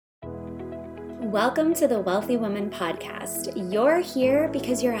Welcome to the Wealthy Woman Podcast. You're here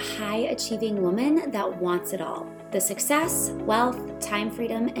because you're a high-achieving woman that wants it all. The success, wealth, time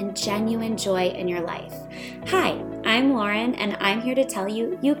freedom, and genuine joy in your life. Hi, I'm Lauren, and I'm here to tell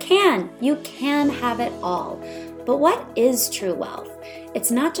you you can have it all. But what is true wealth? It's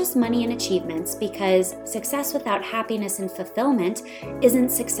not just money and achievements, because success without happiness and fulfillment isn't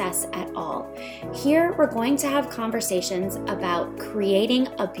success at all. Here, we're going to have conversations about creating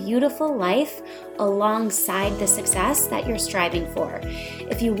a beautiful life alongside the success that you're striving for.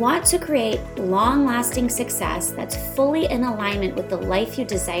 If you want to create long-lasting success that's fully in alignment with the life you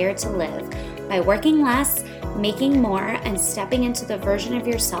desire to live by working less, making more, and stepping into the version of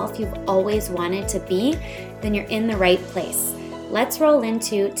yourself you've always wanted to be, then you're in the right place. Let's roll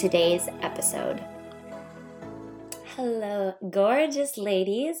into today's episode. Hello, gorgeous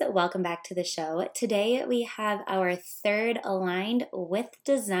ladies. Welcome back to the show. Today we have our third Aligned with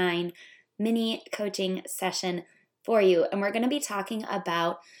Design mini coaching session for you. And we're going to be talking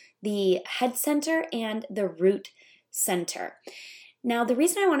about the head center and the root center. Now, the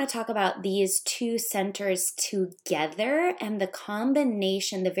reason I want to talk about these two centers together and the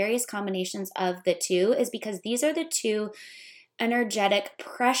combination, the various combinations of the two, is because these are the two energetic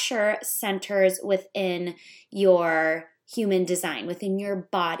pressure centers within your human design, within your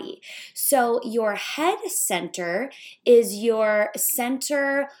body. So your head center is your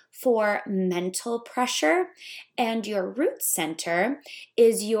center for mental pressure, and your root center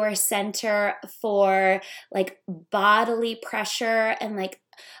is your center for like bodily pressure and like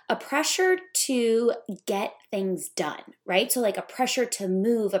a pressure to get things done, right? So like a pressure to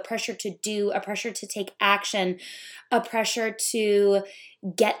move, a pressure to do, a pressure to take action, a pressure to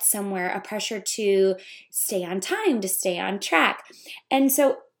get somewhere, a pressure to stay on time, to stay on track. And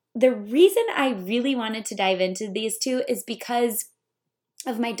so the reason I really wanted to dive into these two is because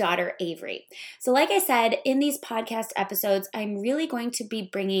of my daughter, Avery. So like I said, in these podcast episodes, I'm really going to be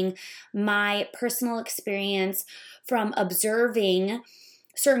bringing my personal experience from observing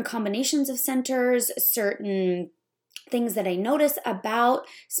certain combinations of centers, certain things that I notice about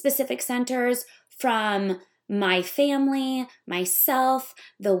specific centers from my family, myself,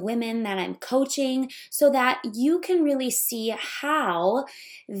 the women that I'm coaching, so that you can really see how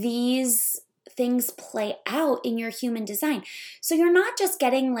these things play out in your human design. So you're not just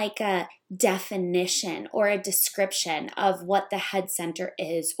getting like a definition or a description of what the head center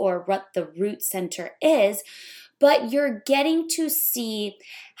is or what the root center is, but you're getting to see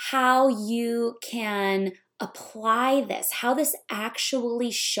how you can apply this, how this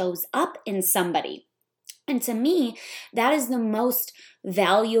actually shows up in somebody. And to me, that is the most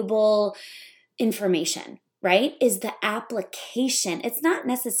valuable information, right? Is the application. It's not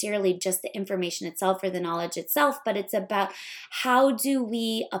necessarily just the information itself or the knowledge itself, but it's about how do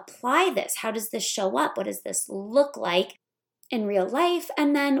we apply this? How does this show up? What does this look like in real life?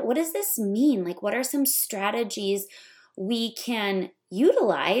 And then what does this mean? Like, what are some strategies we can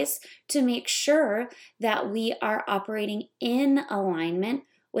utilize to make sure that we are operating in alignment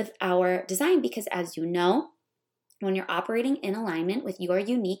with our design? Because as you know, when you're operating in alignment with your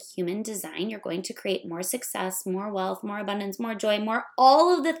unique human design, you're going to create more success, more wealth, more abundance, more joy, more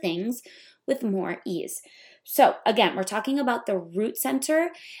all of the things with more ease. So again, we're talking about the root center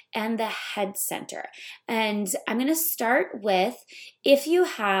and the head center. And I'm going to start with if you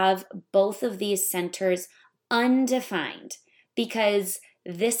have both of these centers undefined, because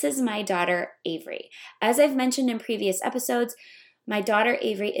this is my daughter, Avery. As I've mentioned in previous episodes, my daughter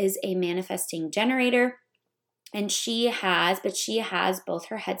Avery is a manifesting generator, and she has both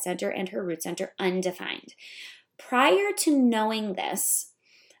her head center and her root center undefined. Prior to knowing this,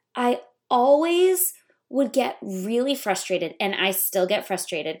 I always would get really frustrated, and I still get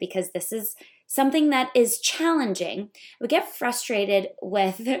frustrated because this is something that is challenging. I would get frustrated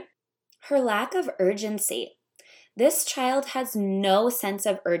with her lack of urgency. This child has no sense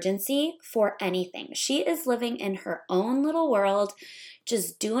of urgency for anything. She is living in her own little world,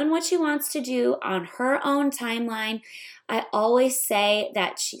 just doing what she wants to do on her own timeline. I always say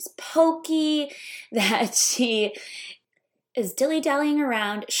that she's pokey, that she is dilly-dallying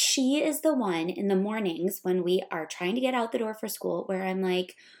around. She is the one in the mornings when we are trying to get out the door for school where I'm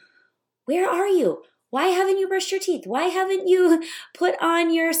like, where are you? Why haven't you brushed your teeth? Why haven't you put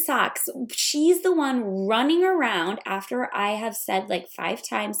on your socks? She's the one running around after I have said like 5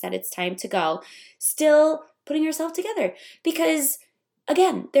 times that it's time to go, still putting herself together. Because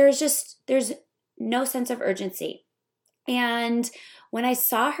again, there's no sense of urgency. And when I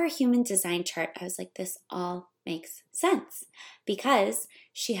saw her human design chart, I was like, this all makes sense because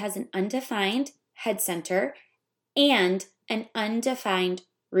she has an undefined head center and an undefined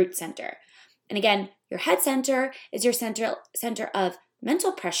root center. And again, your head center is your center of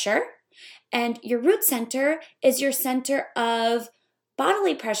mental pressure, and your root center is your center of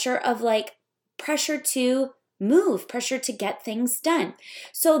bodily pressure, of like pressure to move, pressure to get things done.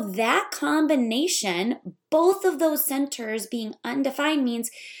 So that combination, both of those centers being undefined, means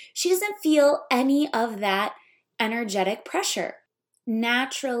she doesn't feel any of that energetic pressure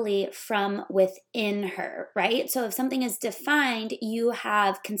naturally from within her, right? So if something is defined, you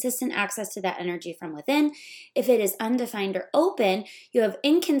have consistent access to that energy from within. If it is undefined or open, you have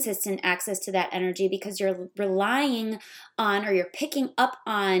inconsistent access to that energy because you're relying on, or you're picking up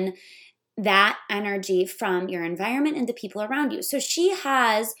on that energy from your environment and the people around you. So she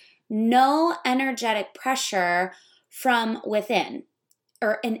has no energetic pressure from within,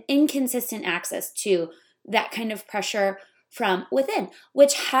 or an inconsistent access to that kind of pressure from within,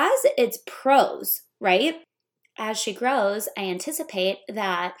 which has its pros, right? As she grows, I anticipate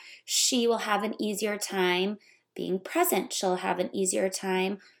that she will have an easier time being present. She'll have an easier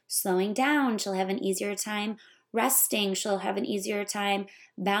time slowing down. She'll have an easier time resting. She'll have an easier time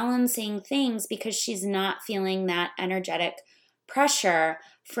balancing things because she's not feeling that energetic pressure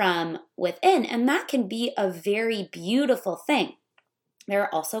from within. And that can be a very beautiful thing. There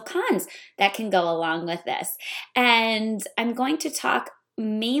are also cons that can go along with this. And I'm going to talk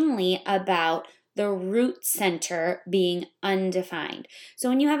mainly about the root center being undefined. So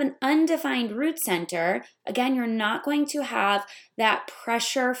when you have an undefined root center, again, you're not going to have that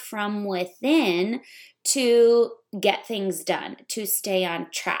pressure from within to get things done, to stay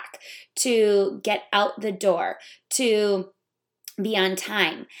on track, to get out the door, to be on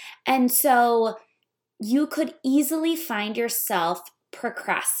time. And so you could easily find yourself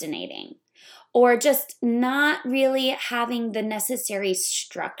procrastinating or just not really having the necessary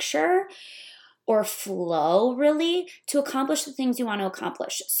structure or flow really to accomplish the things you want to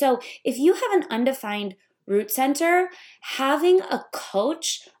accomplish. So if you have an undefined root center, having a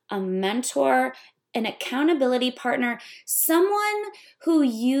coach, a mentor, an accountability partner, someone who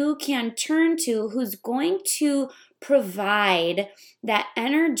you can turn to, who's going to provide that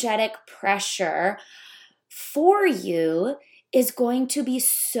energetic pressure for you, is going to be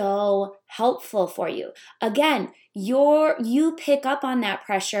so helpful for you. Again, you pick up on that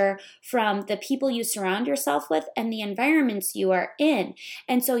pressure from the people you surround yourself with and the environments you are in.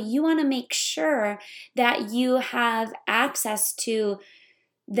 And so you want to make sure that you have access to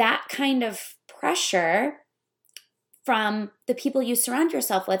that kind of pressure from the people you surround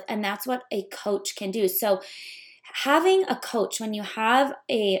yourself with. And that's what a coach can do. So having a coach, when you have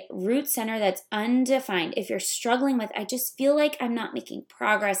a root center that's undefined, if you're struggling with, I just feel like I'm not making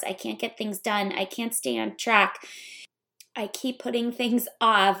progress, I can't get things done, I can't stay on track, I keep putting things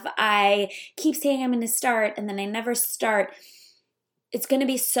off, I keep saying I'm going to start and then I never start, it's going to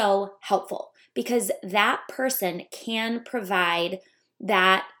be so helpful because that person can provide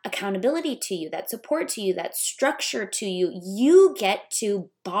that accountability to you, that support to you, that structure to you. You get to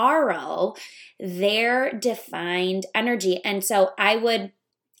borrow their defined energy. And so I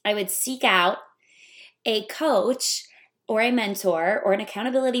would seek out a coach or a mentor or an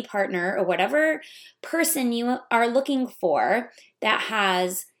accountability partner or whatever person you are looking for that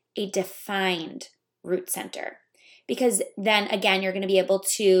has a defined root center. Because then again, you're going to be able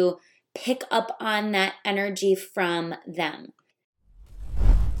to pick up on that energy from them.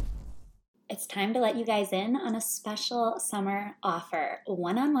 It's time to let you guys in on a special summer offer,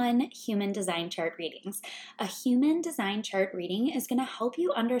 one-on-one human design chart readings. A human design chart reading is going to help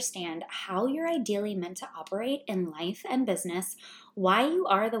you understand how you're ideally meant to operate in life and business, why you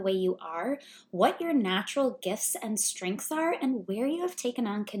are the way you are, what your natural gifts and strengths are, and where you have taken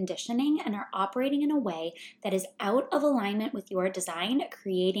on conditioning and are operating in a way that is out of alignment with your design,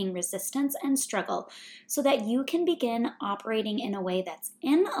 creating resistance and struggle, so that you can begin operating in a way that's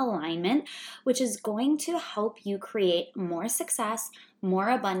in alignment, which is going to help you create more success, more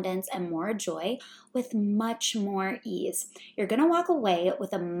abundance, and more joy with much more ease. You're going to walk away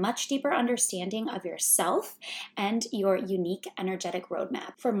with a much deeper understanding of yourself and your unique energetic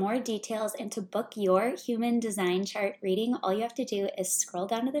roadmap. For more details and to book your human design chart reading, all you have to do is scroll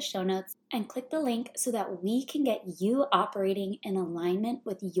down to the show notes and click the link so that we can get you operating in alignment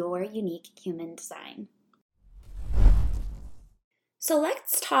with your unique human design. So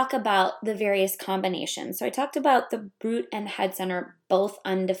let's talk about the various combinations. So I talked about the root and head center both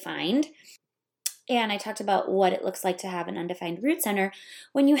undefined, and I talked about what it looks like to have an undefined root center.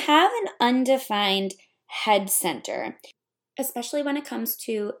 When you have an undefined head center, especially when it comes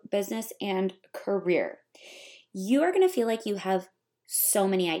to business and career, you are going to feel like you have so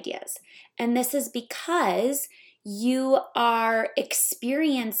many ideas. And this is because you are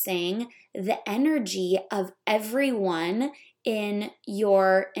experiencing the energy of everyone in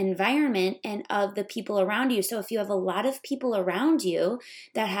your environment and of the people around you. So if you have a lot of people around you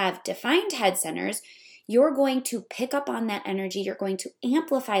that have defined head centers, you're going to pick up on that energy, you're going to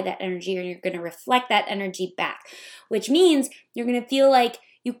amplify that energy, and you're going to reflect that energy back, which means you're going to feel like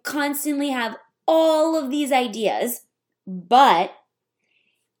you constantly have all of these ideas, but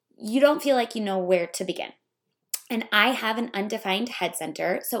you don't feel like you know where to begin. And I have an undefined head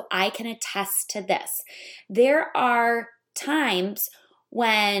center, so I can attest to this. There are times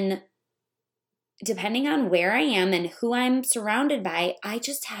when, depending on where I am and who I'm surrounded by, I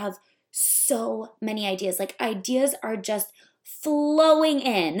just have so many ideas. Like, ideas are just flowing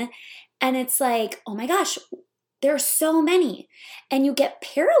in, and it's like, oh my gosh, there are so many. And you get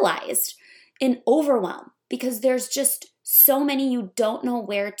paralyzed in overwhelm because there's just so many, you don't know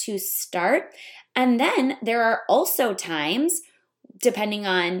where to start. And then there are also times, depending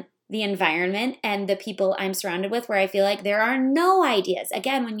on the environment and the people I'm surrounded with, where I feel like there are no ideas.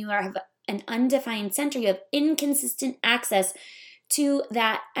 Again, when you have an undefined center, you have inconsistent access to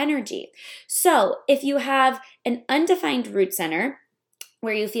that energy. So if you have an undefined root center,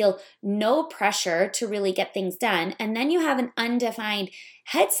 where you feel no pressure to really get things done, and then you have an undefined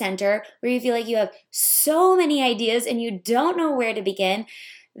head center where you feel like you have so many ideas and you don't know where to begin,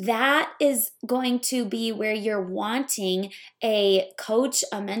 that is going to be where you're wanting a coach,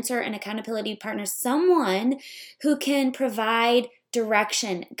 a mentor, an accountability partner, someone who can provide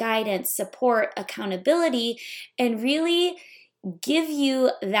direction, guidance, support, accountability, and really give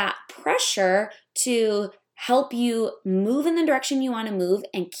you that pressure to help you move in the direction you want to move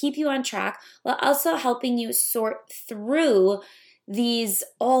and keep you on track, while also helping you sort through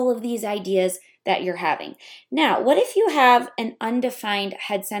all of these ideas that you're having. Now, what if you have an undefined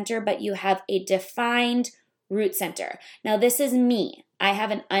head center, but you have a defined root center? Now, this is me. I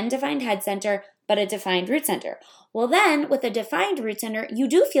have an undefined head center, but a defined root center. Well, then with a defined root center, you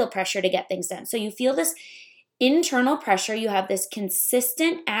do feel pressure to get things done. So you feel this internal pressure. You have this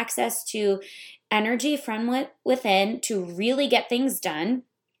consistent access to energy from within to really get things done.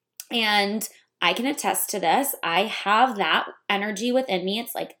 And I can attest to this. I have that energy within me.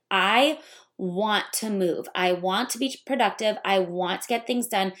 It's like, I want to move. I want to be productive. I want to get things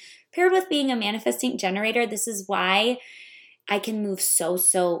done. Paired with being a manifesting generator, this is why I can move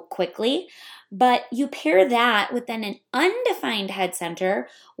so quickly. But you pair that with then an undefined head center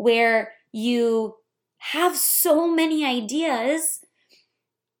where you have so many ideas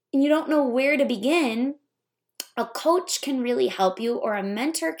and you don't know where to begin. A coach can really help you, or a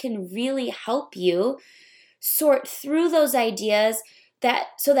mentor can really help you sort through those ideas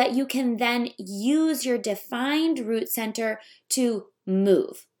so that you can then use your defined root center to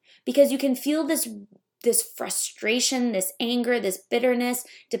move. Because you can feel this frustration, this anger, this bitterness,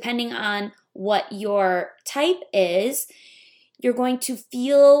 depending on what your type is. You're going to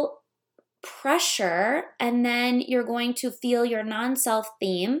feel pressure, and then you're going to feel your non-self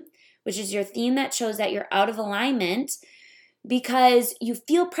theme, which is your theme that shows that you're out of alignment, because you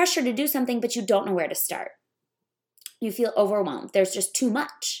feel pressure to do something, but you don't know where to start. You feel overwhelmed. There's just too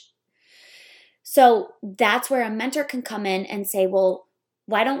much. So that's where a mentor can come in and say, well,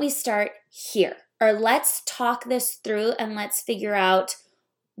 why don't we start here? Or let's talk this through and let's figure out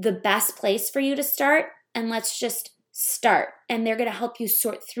the best place for you to start, and let's just start. And they're going to help you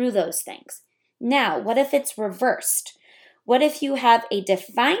sort through those things. Now, what if it's reversed? What if you have a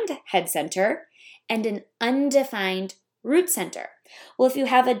defined head center and an undefined root center? Well, if you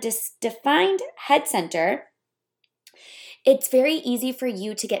have a defined head center, it's very easy for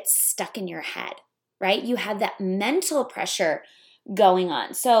you to get stuck in your head, right? You have that mental pressure going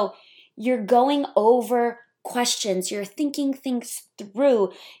on. So you're going over questions, you're thinking things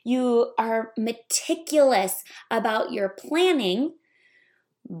through, you are meticulous about your planning,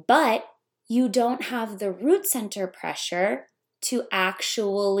 but you don't have the root center pressure to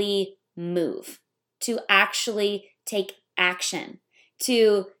actually move, to actually take action,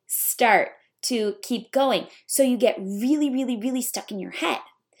 to start, to keep going. So you get really stuck in your head.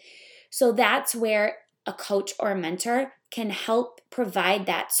 So that's where a coach or a mentor can help provide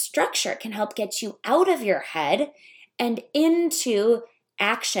that structure, can help get you out of your head and into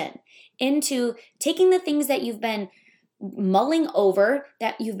action, into taking the things that you've been mulling over,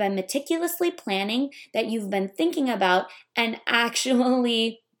 that you've been meticulously planning, that you've been thinking about, and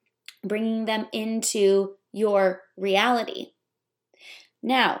actually bringing them into your reality.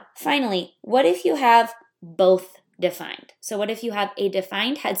 Now, finally, what if you have both defined? So what if you have a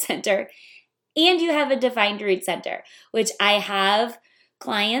defined head center and you have a defined root center, which I have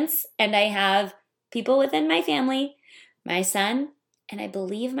clients and I have people within my family, my son, and I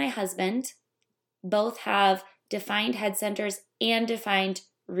believe my husband, both have defined head centers and defined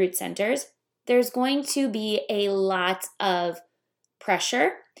root centers. There's going to be a lot of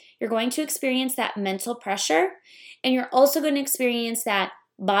pressure. You're going to experience that mental pressure, and you're also going to experience that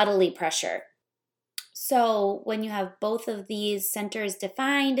bodily pressure. So when you have both of these centers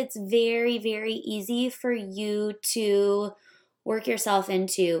defined, it's very, very easy for you to work yourself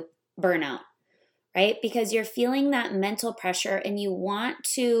into burnout, right? Because you're feeling that mental pressure and you want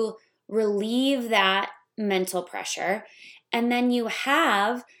to relieve that mental pressure. And then you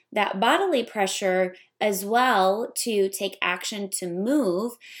have that bodily pressure as well to take action to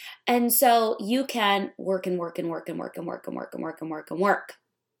move. And so you can work and work and work and work and work and work and work and work and work.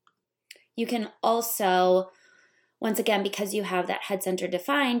 You can also, once again, because you have that head center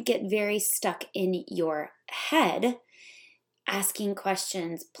defined, get very stuck in your head, asking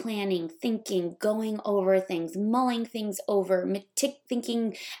questions, planning, thinking, going over things, mulling things over,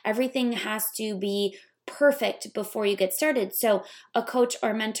 thinking everything has to be perfect before you get started. So a coach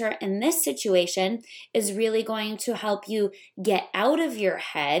or mentor in this situation is really going to help you get out of your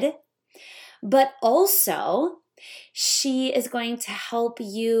head, but also she is going to help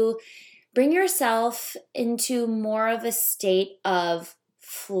you bring yourself into more of a state of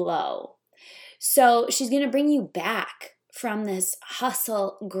flow. So she's going to bring you back from this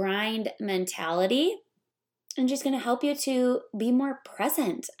hustle, grind mentality, and she's going to help you to be more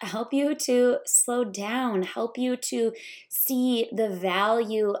present, help you to slow down, help you to see the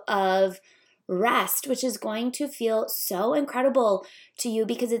value of rest, which is going to feel so incredible to you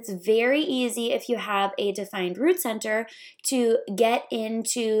because it's very easy if you have a defined root center to get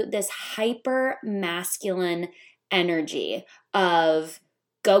into this hyper masculine energy of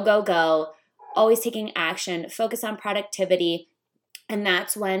go, go, go, always taking action, focus on productivity. And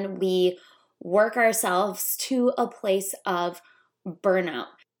that's when we work ourselves to a place of burnout.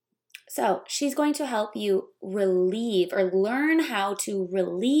 So she's going to help you relieve or learn how to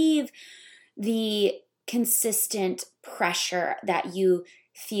relieve the consistent pressure that you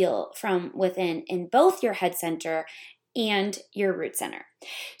feel from within in both your head center and your root center.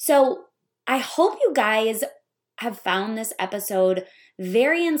 So I hope you guys have found this episode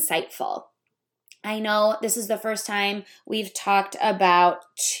very insightful. I know this is the first time we've talked about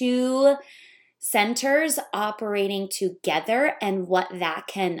two centers operating together and what that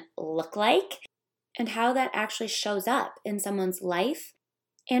can look like and how that actually shows up in someone's life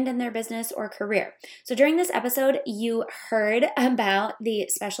and in their business or career. So during this episode, you heard about the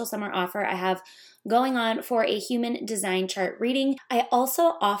special summer offer I have going on for a human design chart reading. I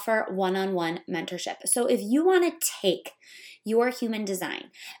also offer one-on-one mentorship. So if you want to take your human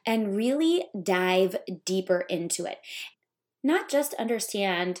design and really dive deeper into it, not just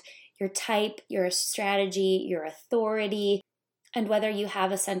understand your type, your strategy, your authority, and whether you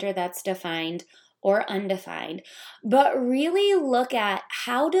have a center that's defined or undefined, but really look at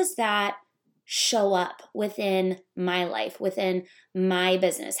how does that show up within my life, within my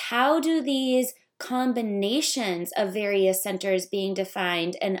business? How do these combinations of various centers being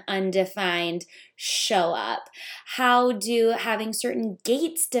defined and undefined show up? How do having certain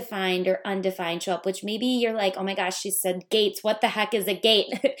gates defined or undefined show up? Which maybe you're like, oh my gosh, she said gates. What the heck is a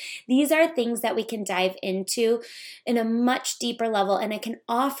gate? These are things that we can dive into in a much deeper level, and it can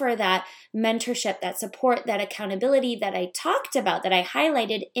offer that mentorship, that support, that accountability that I talked about, that I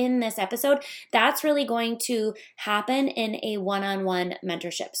highlighted in this episode. That's really going to happen in a one-on-one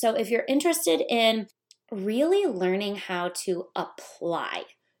mentorship. So if you're interested in really learning how to apply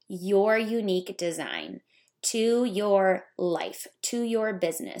your unique design to your life, to your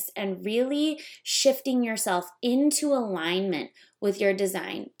business, and really shifting yourself into alignment with your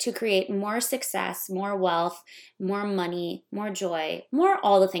design to create more success, more wealth, more money, more joy, more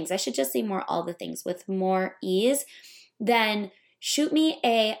all the things. I should just say more all the things with more ease, then shoot me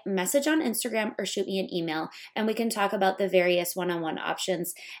a message on Instagram or shoot me an email, and we can talk about the various one-on-one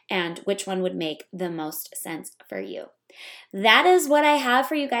options and which one would make the most sense for you. That is what I have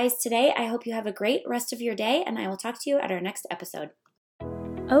for you guys today. I hope you have a great rest of your day, and I will talk to you at our next episode.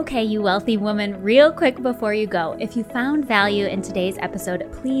 Okay, you wealthy woman, real quick before you go, if you found value in today's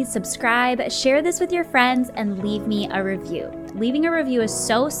episode, please subscribe, share this with your friends, and leave me a review. Leaving a review is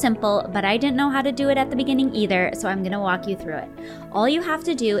so simple, but I didn't know how to do it at the beginning either, so I'm going to walk you through it. All you have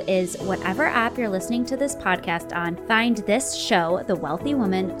to do is whatever app you're listening to this podcast on, find this show, The Wealthy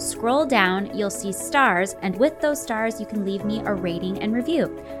Woman, scroll down, you'll see stars, and with those stars, you can leave me a rating and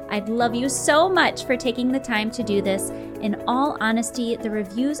review. I'd love you so much for taking the time to do this. In all honesty, the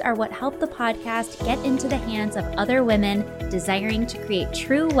reviews are what help the podcast get into the hands of other women desiring to create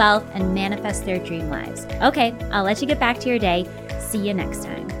true wealth and manifest their dream lives. Okay, I'll let you get back to your day. See you next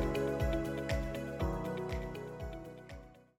time.